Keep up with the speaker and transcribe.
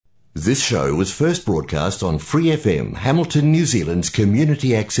This show was first broadcast on Free FM, Hamilton, New Zealand's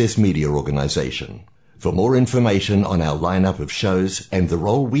community access media organisation. For more information on our lineup of shows and the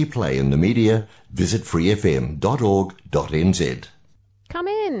role we play in the media, visit freefm.org.nz. Come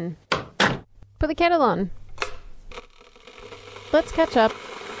in. Put the kettle on. Let's catch up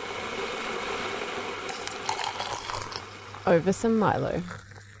over some Milo.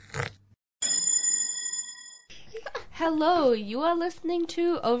 Hello, you are listening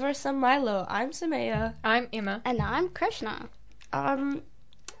to Over Some Milo. I'm Sumaiya. I'm Emma. And I'm Krishna. I'm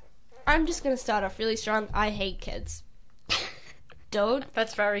just gonna start off really strong. I hate kids.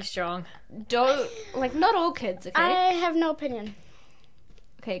 That's very strong. Not all kids, okay? I have no opinion.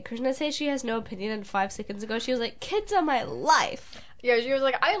 Okay, Krishna says she has no opinion, and 5 seconds ago she was like, kids are my life. Yeah, she was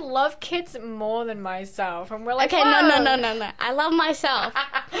like, I love kids more than myself. And we're like, Okay, whoa. no. I love myself.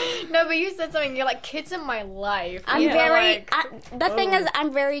 No, but you said something. You're like, kids are my life. I'm the thing is,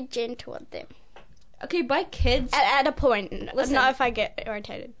 I'm very gentle with them. Okay, by kids, At a point. Listen. Not if I get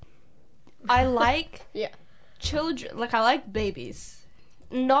irritated. I like Yeah. children. Like, I like babies.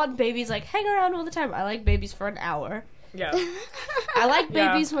 Not babies, like, hang around all the time. I like babies for an hour. Yeah. I like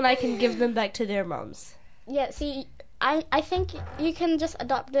Yeah. babies when I can give them back to their moms. Yeah, see, I think you can just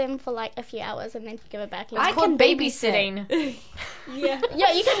adopt them for like a few hours and then give it back. I Called can babysitting. Yeah.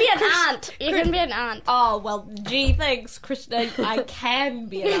 Yeah, you can be an aunt. You can be an aunt. Oh, well, gee, thanks, Krishna. I can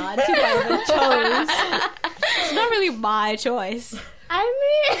be an aunt if I ever chose. It's not really my choice. I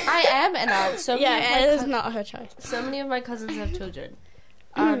mean... I am an aunt. So it is not her choice. So many of my cousins have children.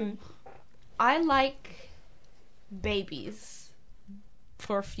 I like babies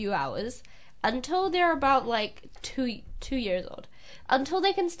for a few hours until they're about like two years old. Until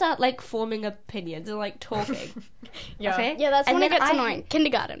they can start like forming opinions and like talking. Yeah. Okay? Yeah, that's And when it then gets annoying.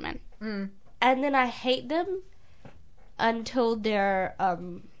 Kindergarten, man. And then I hate them until they're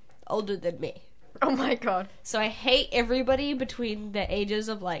older than me. Oh my god. So I hate everybody between the ages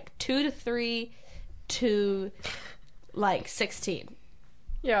of like 2 to 3 to like 16.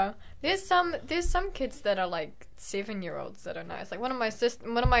 Yeah. There's some kids that are like 7-year-olds that are nice. Like one of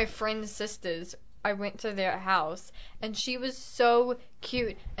my friend's sisters, I went to their house and she was so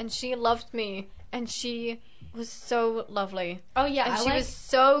cute and she loved me and she was so lovely. Oh yeah, And she was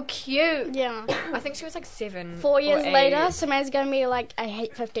so cute. Yeah. I think she was like 7. 4 years or 8. later, Samantha's gonna be like, I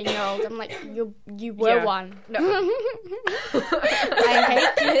hate 15-year-olds. I'm like, you were Yeah. one. No. I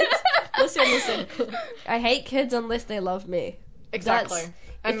hate kids. Listen. I hate kids unless they love me. Exactly.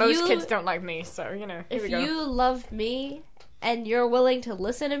 And if most you- kids don't like me, so, you know, here If we go. you love me and you're willing to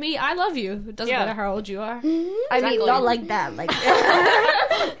listen to me, I love you. It doesn't Yeah. matter how old you are. I Exactly. mean, not like that. Like,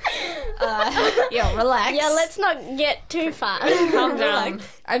 relax. Yeah, let's not get too far. Calm down.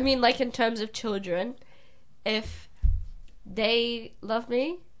 I mean, like in terms of children, if they love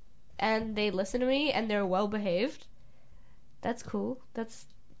me and they listen to me and they're well behaved, that's cool. That's,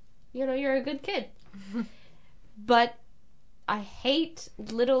 you're a good kid. But I hate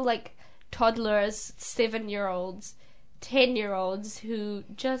little like toddlers, 7-year-olds, 10-year-olds who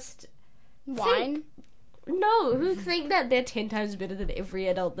just Wine? who think that they're 10 times better than every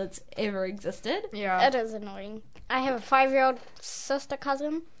adult that's ever existed. Yeah. It is annoying. I have a 5-year-old sister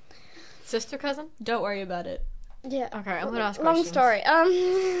cousin. Sister cousin? Don't worry about it. Yeah. Okay, I'm gonna ask Long questions. story.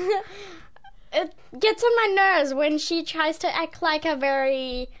 It gets on my nerves when she tries to act like a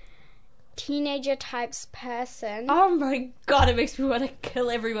very teenager types person. Oh my god, it makes me want to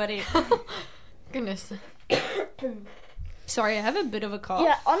kill everybody. Goodness. Sorry, I have a bit of a cough.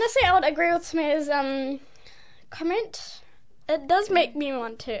 Yeah, honestly, I would agree with Smear's comment. It does make me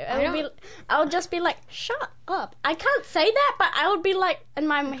want to. I would just be like, shut up. I can't say that, but I would be like, in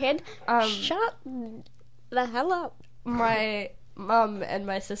my head, shut the hell up. My mum and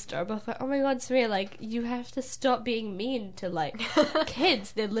my sister are both like, oh my god, Samir, like, you have to stop being mean to, like,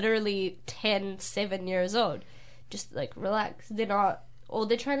 kids. They're literally 10, 7 years old. Just, like, relax. They're not, all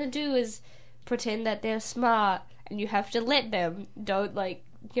they're trying to do is pretend that they're smart, and you have to let them. Don't, like,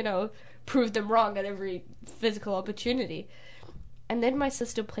 prove them wrong at every physical opportunity. And then my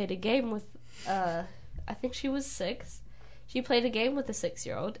sister played a game with, I think she was 6. She played a game with a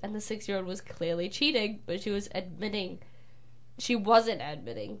 6-year-old, and the 6-year-old was clearly cheating, but she wasn't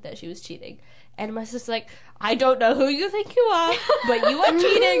admitting that she was cheating. And my sister's like, I don't know who you think you are, but you are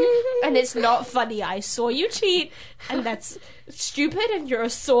cheating, and it's not funny. I saw you cheat, and that's stupid, and you're a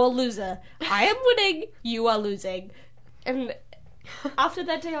sore loser. I am winning, you are losing. And after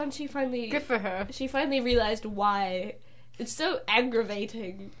that day on, she finally... Good for her. She finally realized why it's so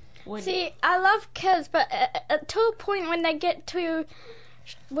aggravating. See, I love kids, but to a point when they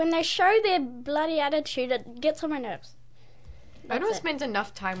show their bloody attitude, it gets on my nerves. I don't spend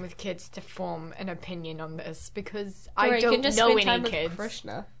enough time with kids to form an opinion on this because Or I you don't can just know spend any time with kids.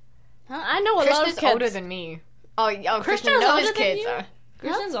 Krishna. Huh? I know a lot of Krishna's kids. older than me. Oh, Krishna Krishna's knows older than kids. you?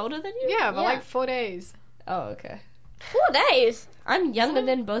 Krishna's older than you? Yeah, but Yeah. like 4 days. Oh, okay. 4 days. I'm younger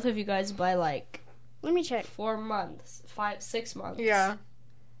than both of you guys by like Let me check. 4 months, 6 months. Yeah.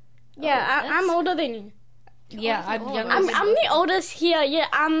 Yeah, I'm that's- older than you. Yeah, I'm younger. I'm than the oldest here. Yeah,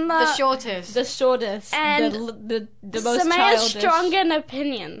 I'm The shortest. the shortest, And the most Sumaiya's childish. strong in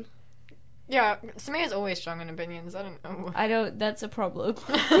opinion. Yeah, Sumaiya's always strong in opinions. I don't know. I don't. That's a problem.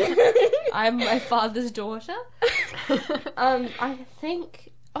 I'm my father's daughter. I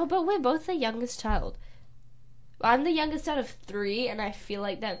think. Oh, but we're both the youngest child. I'm the youngest out of 3, and I feel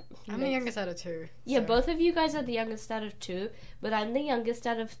like that. I'm the youngest out of 2. Yeah, so- both of you guys are the youngest out of 2, but I'm the youngest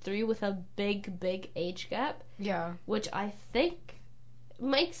out of 3 with a big age gap, Yeah. which I think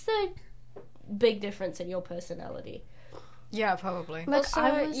makes a big difference in your personality. Yeah, probably. Look,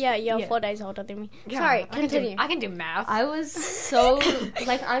 Also, you're 4 days older than me. Yeah, Sorry, I can continue. I can do math. I was so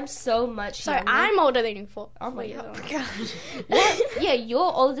like I'm so much. Sorry, younger. I'm older than you. Oh my years God. old. Yeah,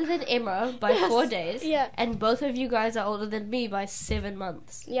 you're older than Emma by 4 days. Yeah. And both of you guys are older than me by 7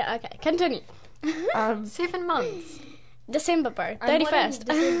 months. Yeah, okay. Continue. 7 months. December, bro. I'm born in 31st.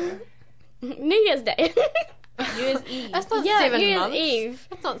 December. New Year's Day. New Year's Eve. That's not Yeah, 7 New Year's months. Eve.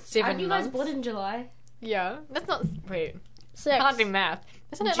 That's not 7 Aren't you guys months. born in July? Yeah. That's not... Wait. 6. Can't do math.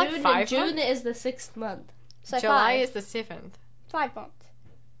 Isn't it June, like 5 June months? is the 6th month. So July 5. is the 7th. 5 months.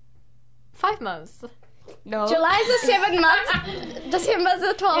 5 months. No. July's the 7th month. December's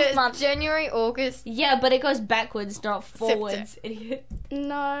the 12th Yeah, month. January, August. Yeah, but it goes backwards, not forwards, idiot.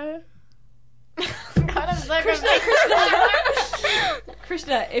 No. God, I'm so confused.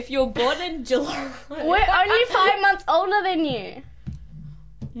 Krishna, if you're born in July... We're only 5 months older than you.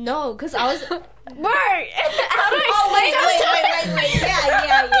 No, because I was... Bro! How do I wait.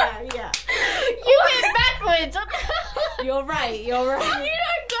 Yeah. You went backwards. You're right. You don't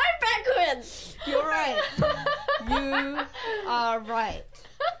go backwards. You're right. You are right.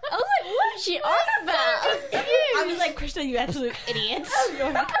 I was like, what is she on about? I was like, Krishna, you absolute idiot. First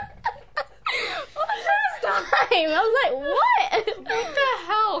time. I was like, what? What the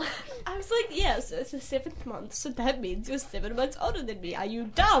hell? I was like, yes, it's the 7th month, so that means you're 7 months older than me. Are you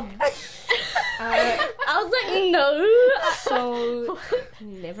dumb? I was like, no. So,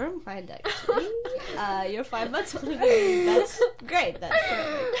 never mind, actually. You're 5 months older than me. That's great. That's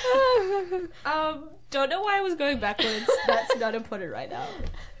perfect. Don't know why I was going backwards. That's not important right now.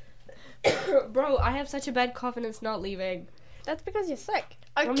 Bro, I have such a bad cough and it's not leaving. That's because you're sick.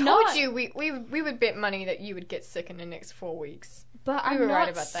 I I'm told not. you we would bet money that you would get sick in the next 4 weeks. But We I'm were not right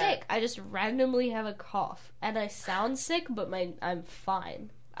about sick. that. I just randomly have a cough. And I sound sick, but I'm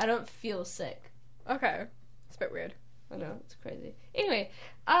fine. I don't feel sick. Okay. It's a bit weird. I know, it's crazy. Anyway,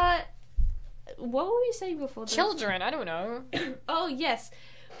 what were we saying before this? Children, I don't know. Oh, yes.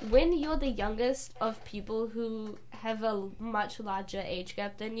 When you're the youngest of people who have a much larger age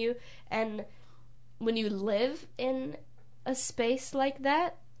gap than you, and when you live in a space like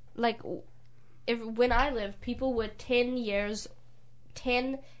that, like, when I lived, people were 10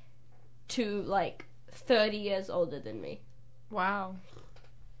 to, like, 30 years older than me. Wow.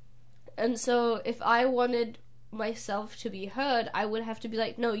 And so, if I wanted myself to be heard, I would have to be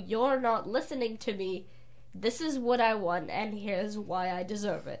like, no, you're not listening to me. This is what I want, and here's why I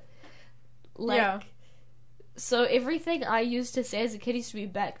deserve it. Like, Yeah. So everything I used to say as a kid used to be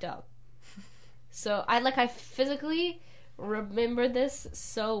backed up. So I physically remember this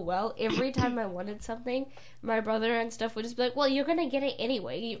so well. Every time I wanted something, my brother and stuff would just be like, well, you're gonna get it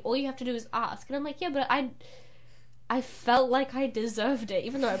anyway. All you have to do is ask. And I'm like, yeah, but I felt like I deserved it,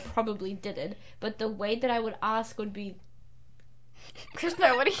 even though I probably didn't. But the way that I would ask would be...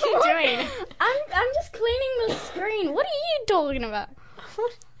 Krishna, what are you doing? I'm just cleaning the screen. What are you talking about?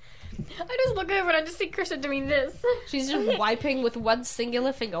 I just look over and I just see Krishna doing this. She's just wiping with one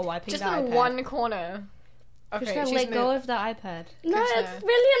singular finger, wiping Just the in iPad. one corner. Okay, Krishna, she's let go moved. of the iPad. No, Krishna. it's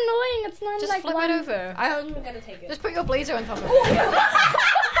really annoying. It's not Just like flip one... it over. I'm gonna take it. Just put your blazer on top of it.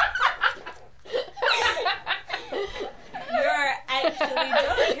 You're actually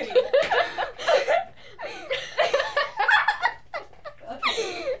joking.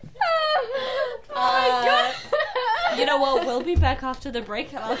 You know what? We'll be back after the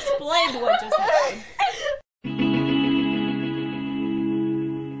break and I'll explain what just happened.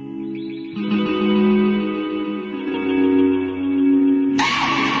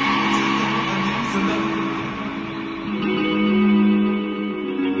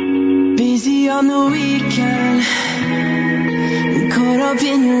 Busy on the weekend, caught up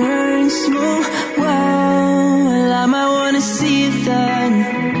in your own small world. Well, I might wanna see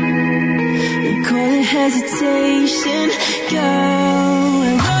hesitation, girl.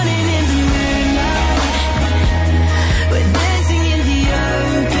 We're running in the moonlight. We're dancing in the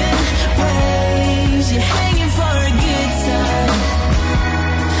open waves. You're hanging for a good time.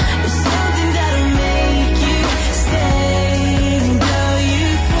 There's something that'll make you stay. Girl, you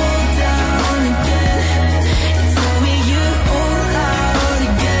fall down again. Tell me you're all out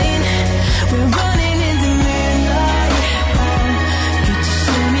again. We're running in the moonlight. Could you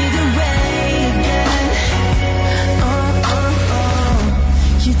show me the way again?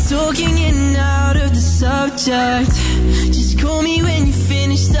 You're talking in and out of the subject. Just call me when you're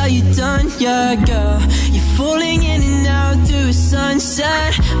finished. Are you done? Yeah, girl. You're falling in and out through a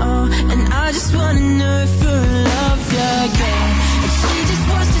sunset. And I just wanna know if you're in love, yeah, girl. And she just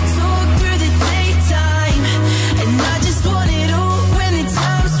wants to talk through the daytime. And I just want it all when the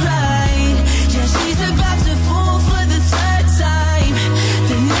time's right. Yeah, she's about to fall for the third time.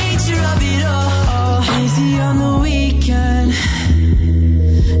 The nature of it all. Hazy on the weekend.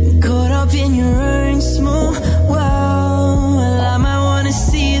 Caught up in your own small world. Well, I might wanna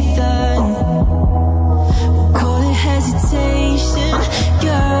see it then. We'll call it hesitation,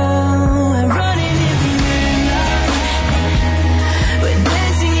 girl. We're running in the moonlight. We're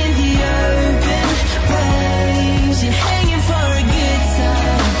dancing in the open waves. You're hanging for a good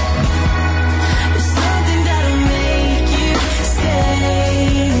time. There's something that'll make you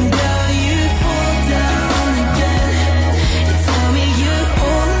stay. Girl, you fall down again. You tell me you're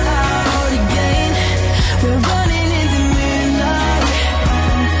all out again. We're running in the moonlight.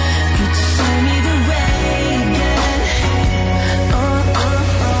 Could you show me the way again?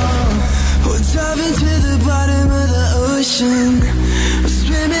 We're diving to the bottom of the ocean. We're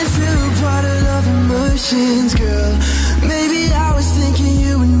swimming through a bottle of emotions, girl. Maybe I was thinking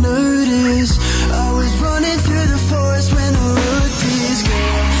you would notice. I was running through the forest when the road peaks,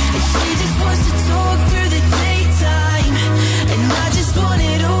 girl. And she just wants to talk through the daytime. And I just want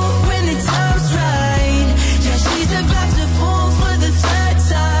it all when the time's right. Yeah, she's about to fall for the third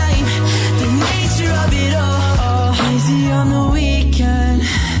time. The nature of it all. Hazy on the weekend.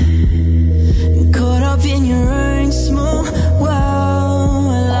 Caught up in your own small world.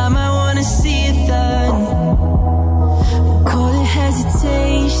 Well, I might wanna see it then. We'll call it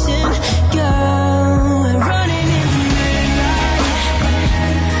hesitation, girl. We're running in the moonlight.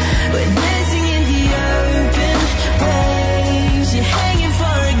 We're dancing in the open waves. You're hanging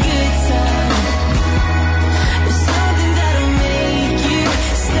for a good time. There's something that'll make you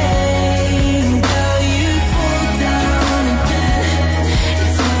stay. Girl, you fall down again. You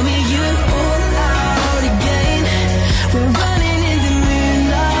tell me you're all out again. We're running in the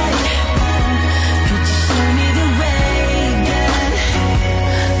moonlight. Could you show me the way again?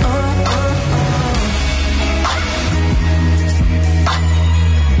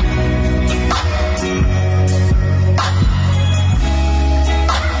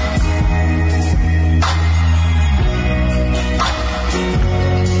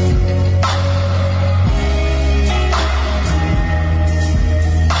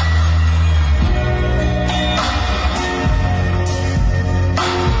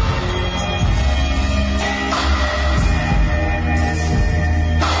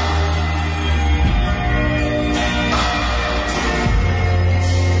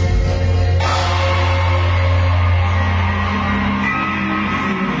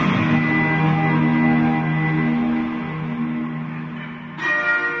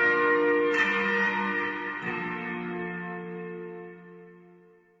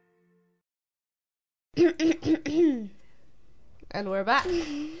 And we're back.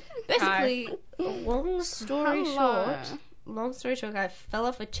 Basically, long story short, I fell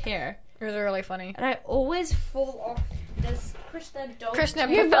off a chair. It was really funny. And I always fall off this. Krishna, don't. Krishna,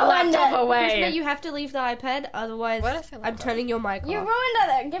 You put the ruined laptop it. away. Krishna, you have to leave the iPad, otherwise What is your I'm laptop? turning your mic You off.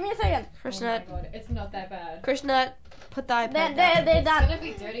 ruined it. Give me a second. Krishna, God, it's not that bad. Krishna, put the iPad They're down. done.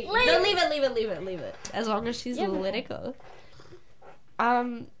 be dirty. Leave. No, leave it. As long as she's Yeah, let it go.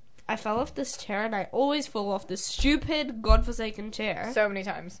 I fell off this chair, and I always fall off this stupid, godforsaken chair So many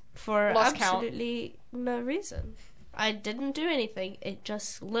times. for lost count. absolutely no reason. I didn't do anything. It just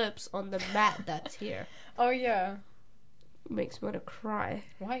slips on the mat that's here. Oh, yeah. Makes me want to cry.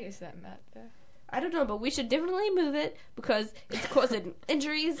 Why is that mat there? I don't know, but we should definitely move it because it's causing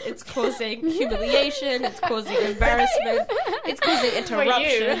injuries, it's causing humiliation, it's causing embarrassment, it's causing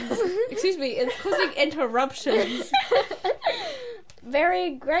interruptions. Excuse me, it's causing interruptions.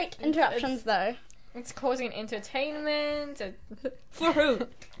 Very great interruptions, though. It's causing entertainment. For who?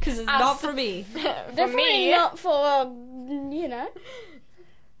 Because it's not for me. For Definitely me. not for, you know.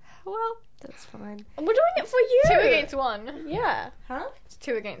 Well, That's fine. We're doing it for you. 2 against 1. Yeah. Huh? It's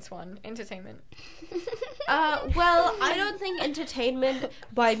 2 against 1. Entertainment. Well, I don't think entertainment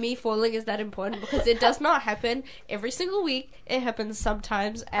by me falling is that important because it does not happen every single week. It happens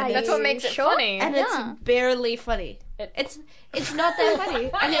sometimes, and That's what makes it funny. and Yeah. it's barely funny. It's not that funny,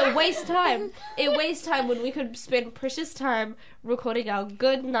 and it wastes time. It wastes time when we could spend precious time recording our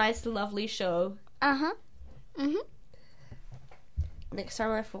good, nice, lovely show. Uh-huh. Mm-hmm. Next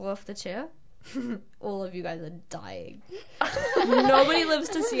time I fall off the chair, all of you guys are dying. Nobody lives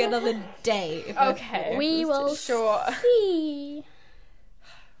to see another day. If I Okay. fall We off will this Sure. see.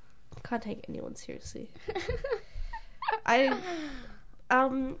 chair. Can't take anyone seriously. I've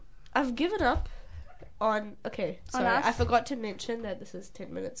given up on. Okay, sorry, us? I forgot to mention that this is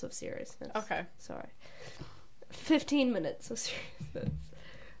 10 minutes of seriousness. Okay. Sorry. 15 minutes of seriousness.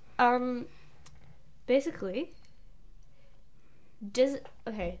 Basically,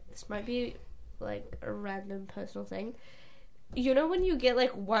 this might be like a random personal thing. You know when you get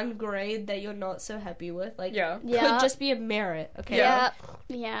like one grade that you're not so happy with, like Yeah. Yeah. could just be a merit, okay? Yeah.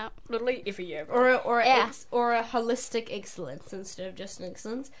 Yeah. Literally every year. Or Yeah. a holistic excellence instead of just an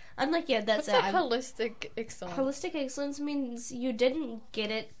excellence. I'm like, yeah, that's What's it. a holistic excellence? Holistic excellence means you didn't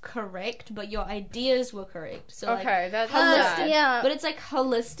get it correct, but your ideas were correct. So Okay, like, that's holistic. that. Yeah. But it's like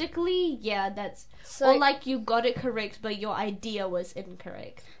holistically, yeah, that's So, or like you got it correct, but your idea was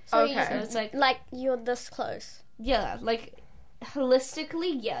incorrect. so Okay. So it's like, you're this close. yeah, like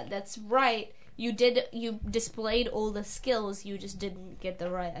holistically, yeah, that's right. You displayed all the skills, you just didn't get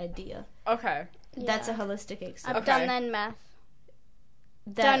the right idea. Okay. That's a Yeah. holistic excellence. I've Okay. done that in math.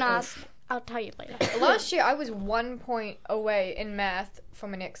 That Don't is- ask. I'll tell you later. Last year I was 1 point away in math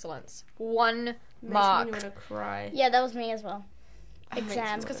from an excellence. 1 Makes me mark. want to cry. Yeah, that was me as well. It makes me Exam.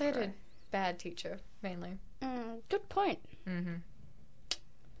 wanna It's because I had cry. a bad teacher, mainly. Good point. Mm-hmm.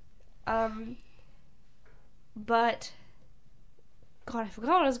 But God, I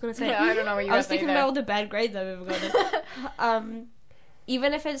forgot what I was gonna say. I don't know what you I were was saying thinking there. about all the bad grades I've ever gotten.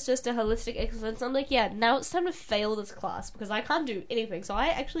 Even if it's just a holistic excellence, I'm like, yeah, now it's time to fail this class because I can't do anything. So I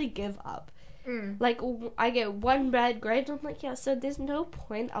actually give up. Like, I get one bad grade, and I'm like, yeah, so there's no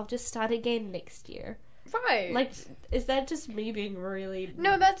point. I'll just start again next year. Right. Like, is that just me being really...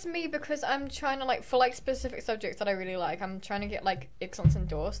 No, that's me because I'm trying to for specific subjects that I really like. I'm trying to get excellence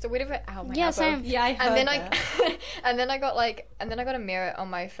endorsed or whatever. Ow, my Yeah, elbow. same. Yeah, I heard And then that. and then I got a merit on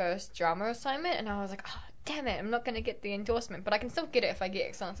my first drama assignment, and I was like, oh damn it, I'm not gonna get the endorsement, but I can still get it if I get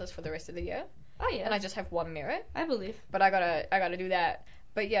excellences for the rest of the year. Oh, yeah. And I just have 1 merit, I believe. but I gotta do that.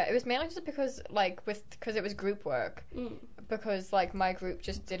 But yeah, it was mainly just because because it was group work. Because my group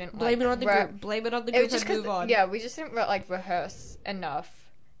just didn't Blame it on the group. Blame it on the group was just and move on. Yeah, we just didn't rehearse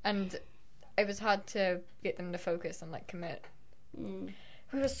enough, and it was hard to get them to focus and commit. We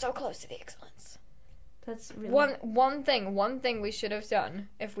were so close to the excellence. That's really... One thing we should have done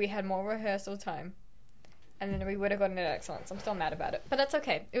if we had more rehearsal time, and then we would have gotten it excellence. I'm still mad about it, but that's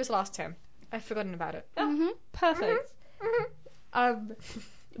okay. It was last term. I've forgotten about it. Perfect.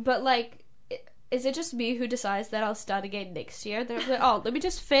 But is it just me who decides that I'll start again next year? Then I'm like, oh, let me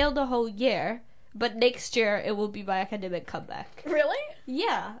just fail the whole year, but next year it will be my academic comeback. Really?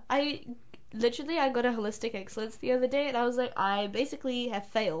 Yeah, I got a holistic excellence the other day, and I was like, I basically have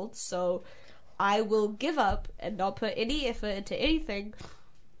failed, so I will give up and not put any effort into anything.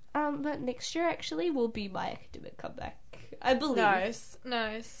 But next year actually will be my academic comeback. I believe.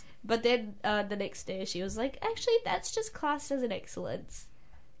 Nice. But then the next day she was like, actually, that's just classed as an excellence.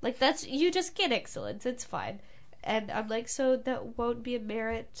 You just get excellence. It's fine. And I'm like, so that won't be a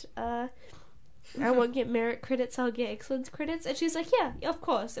merit. I won't get merit credits. I'll get excellence credits. And she's like, yeah, of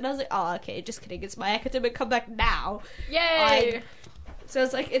course. And I was like, oh, okay, just kidding. It's my academic comeback now. Yay! So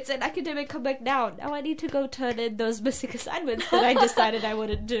it's like, it's an academic comeback now. Now I need to go turn in those missing assignments that I decided I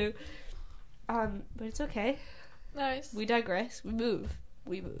wouldn't do. But it's okay. Nice. We digress. We move.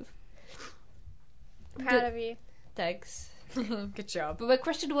 Proud of you. Thanks. Good job. But my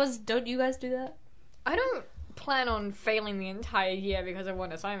question was, don't you guys do that? I don't plan on failing the entire year because of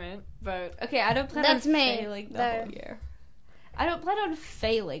one assignment, but Okay, I don't plan That's on me, failing the though. whole year. I don't plan on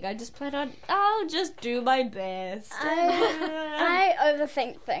failing. I just plan on, I'll just do my best. I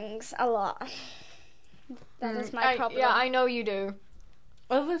overthink things a lot. That is my problem. Yeah, I know you do.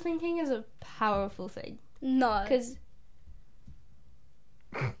 Overthinking is a powerful thing. No. Because...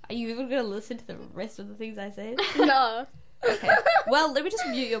 Are you even going to listen to the rest of the things I say? No. Okay. Well, let me just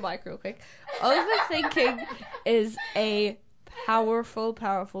mute your mic real quick. Overthinking is a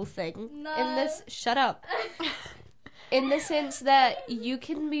powerful thing. No. Shut up. In the sense that you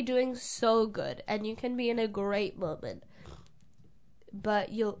can be doing so good and you can be in a great moment.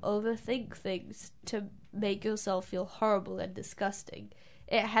 but you'll overthink things to make yourself feel horrible and disgusting.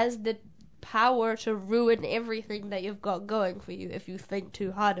 It has the power to ruin everything that you've got going for you if you think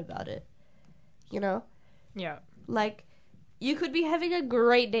too hard about it. You know? Yeah. Like, you could be having a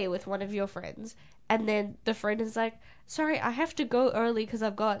great day with one of your friends, and then the friend is like, sorry, I have to go early because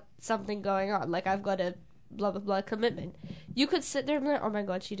I've got something going on. Like, I've got a blah, blah, blah commitment. You could sit there and be like, oh my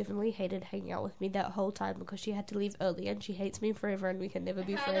god, she definitely hated hanging out with me that whole time because she had to leave early and she hates me forever and we can never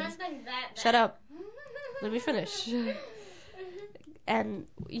be friends. Shut up. Let me finish. And,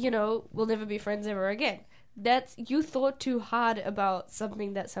 you know, we'll never be friends ever again. That's, you thought too hard about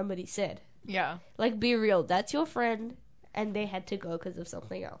something that somebody said. Yeah. Like, be real. That's your friend, and they had to go because of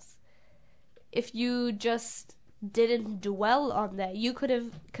something else. If you just didn't dwell on that, you could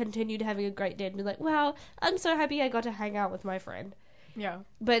have continued having a great day and be like, wow, I'm so happy I got to hang out with my friend. Yeah.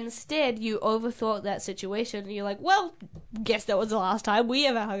 But instead, you overthought that situation, and you're like, well, guess that was the last time we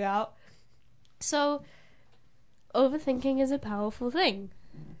ever hung out. So, overthinking is a powerful thing.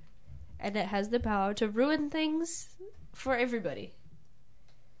 And it has the power to ruin things for everybody.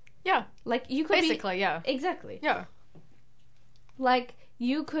 Yeah. Like, you could Basically, yeah. Exactly. Yeah. Like,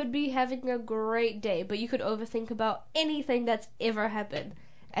 you could be having a great day, but you could overthink about anything that's ever happened.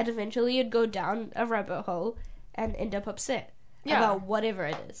 And eventually you'd go down a rabbit hole and end up upset about whatever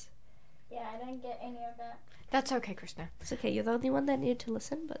it is. Yeah, I don't get any of that. That's okay, Krishna. It's okay, you're the only one that needed to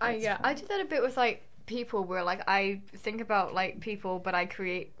listen, but that's fine. I do that a bit with, like, people where, like, I think about, like, people, but I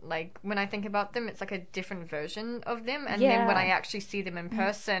create, like, when I think about them, it's like a different version of them, and then when I actually see them in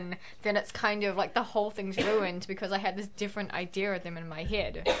person, then it's kind of like the whole thing's ruined because I had this different idea of them in my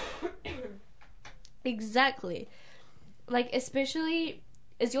head. Exactly. Like, especially,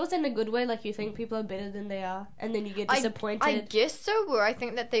 is yours in a good way? Like, you think people are better than they are, and then you get disappointed? I guess so, where I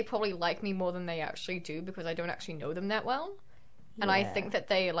think that they probably like me more than they actually do because I don't actually know them that well. And I think that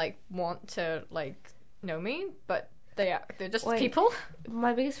they, like, want to, like, know me, but they're just people.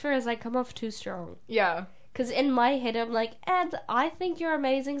 My biggest fear is I come off too strong. Yeah. Because in my head, I'm like, and I think you're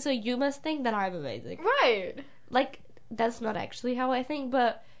amazing, so you must think that I'm amazing. Right. Like, that's not actually how I think,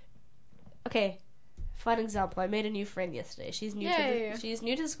 but... Okay, fun example. I made a new friend yesterday. She's new she's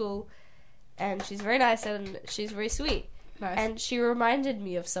new to school, and she's very nice, and she's very sweet. Nice. And she reminded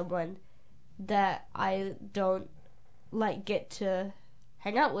me of someone that I don't, like, get to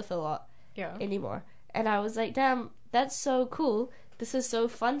hang out with a lot anymore. And I was like, damn, that's so cool. This is so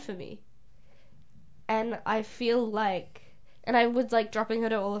fun for me. And I feel like... And I was, like, dropping her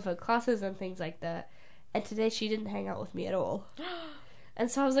to all of her classes and things like that. And today she didn't hang out with me at all. And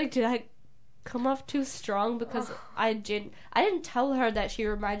so I was like, did I come off too strong? Because I didn't tell her that she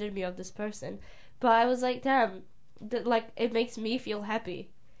reminded me of this person. But I was like, damn, like, it makes me feel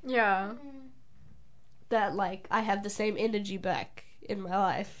happy. Yeah. That, like, I have the same energy back in my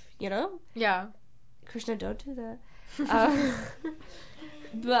life, you know? Yeah. Krishna, don't do that.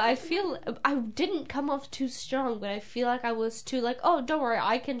 But I feel I didn't come off too strong, but I feel like I was too like, oh, don't worry,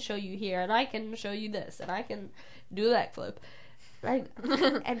 I can show you here, and I can show you this, and I can do that flip. Like,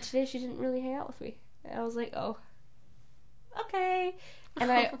 and today she didn't really hang out with me. And I was like, oh, okay.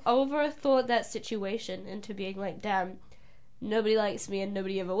 And I overthought that situation into being like, damn, nobody likes me, and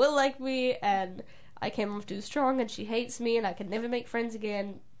nobody ever will like me, and I came off too strong, and she hates me, and I can never make friends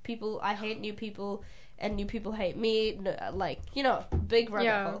again. I hate new people, and new people hate me, like, you know, big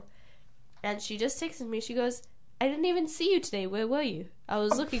rabbit hole. And she just texted me, she goes, I didn't even see you today, where were you? I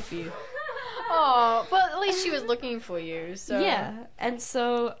was looking for you. Oh, but at least she was looking for you, so... Yeah, and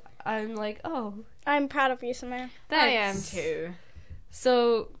so I'm like, oh. I'm proud of you, Sumaiya. I am too.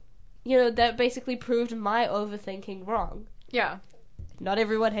 So, you know, that basically proved my overthinking wrong. Yeah. Not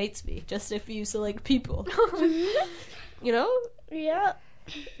everyone hates me, just a few select people. You know? Yeah.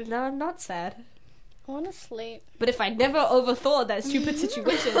 Now I'm not sad. Honestly. But if I never overthought that stupid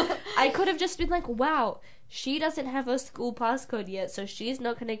situation, I could have just been like, wow, she doesn't have her school passcode yet, so she's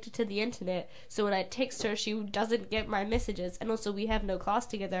not connected to the internet. So when I text her, she doesn't get my messages. And also, we have no class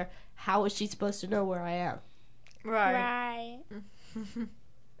together. How is she supposed to know where I am? Right.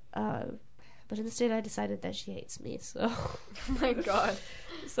 But instead, I decided that she hates me, so... Oh my god.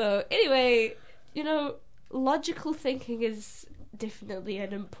 So, anyway, you know, logical thinking is definitely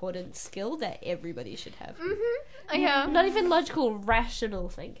an important skill that everybody should have. Mm-hmm. Yeah. Not even logical, rational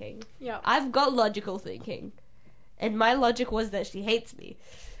thinking. Yeah. I've got logical thinking. And my logic was that she hates me.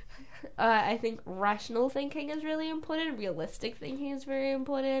 I think rational thinking is really important. Realistic thinking is very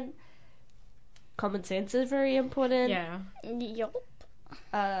important. Common sense is very important. Yeah. Yup.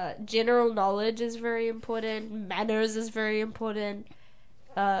 General knowledge is very important. Manners is very important.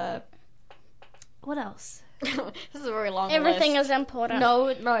 What else? This is a very long Everything list. is important.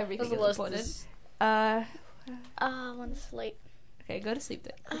 No, not everything This is list important. is... I want to sleep. Okay, go to sleep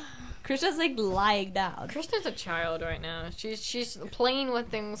then. Krishna's like lying down. Krista's a child right now. She's playing with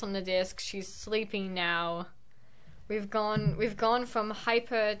things on the desk. She's sleeping now. We've gone from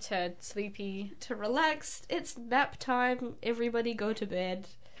hyper to sleepy. To relax. It's nap time. Everybody go to bed.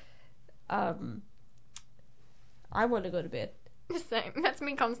 I want to go to bed. The same. That's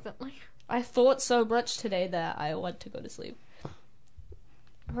me constantly. I thought so much today that I want to go to sleep.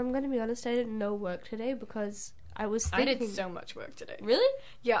 If I'm going to be honest, I didn't know work today because I was thinking... I did so much work today. Really?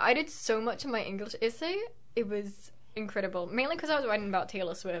 Yeah, I did so much in my English essay. It was incredible. Mainly because I was writing about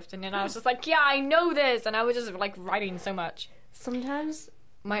Taylor Swift, and then I was just like, yeah, I know this, and I was just like writing so much. Sometimes...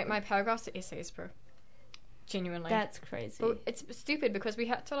 My paragraphs are essays, bro. Genuinely. That's crazy. But it's stupid because we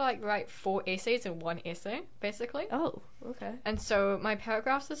had to like write 4 essays in 1 essay, basically. Oh, okay. And so my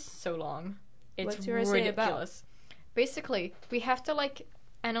paragraphs are so long. It's What's your essay ridiculous. Basically, we have to like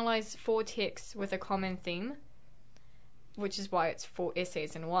analyze 4 texts with a common theme, which is why it's 4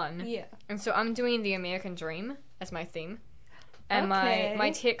 essays in 1. Yeah. And so I'm doing the American Dream as my theme. And Okay. my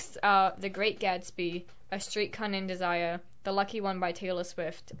texts are The Great Gatsby, A Streetcar Named Desire, The Lucky One by Taylor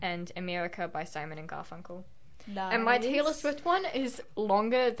Swift, and America by Simon and Garfunkel. Nice. And my Taylor Swift one is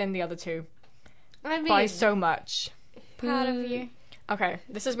longer than the other 2 I mean, by so much. Proud of you. Okay,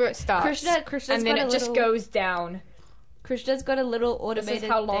 this is where it starts. Krishna's and then got it a just little- goes down. Krishna's got a little This automated is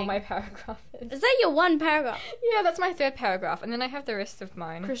how long thing. my paragraph is. Is that your one paragraph? Yeah, that's my 3rd paragraph, and then I have the rest of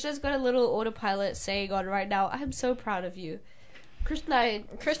mine. Krishna's got a little autopilot saying on right now, I'm so proud of you. Krishna's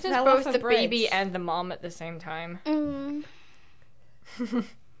Kristen's fell both off a the bridge. baby and the mom at the same time.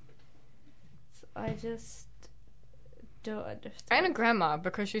 I just don't understand. And a grandma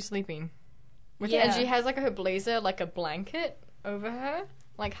because she's sleeping. Yeah. And she has like her blazer, like a blanket over her,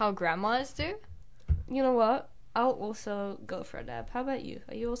 like how grandmas do. You know what? I'll also go for a nap. How about you?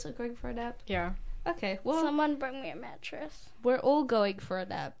 Are you also going for a nap? Yeah. Okay, well, Someone bring me a mattress. we're all going for a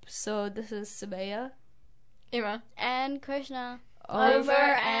nap. So this is Sumaiya. Emma. And Krishna. Over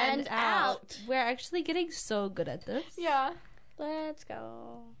and out. We're actually getting so good at this. Yeah. Let's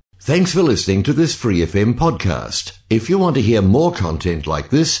go. Thanks for listening to this Free FM podcast. If you want to hear more content like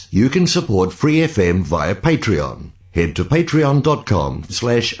this, you can support Free FM via Patreon. Head to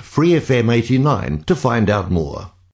patreon.com/freefm89 to find out more.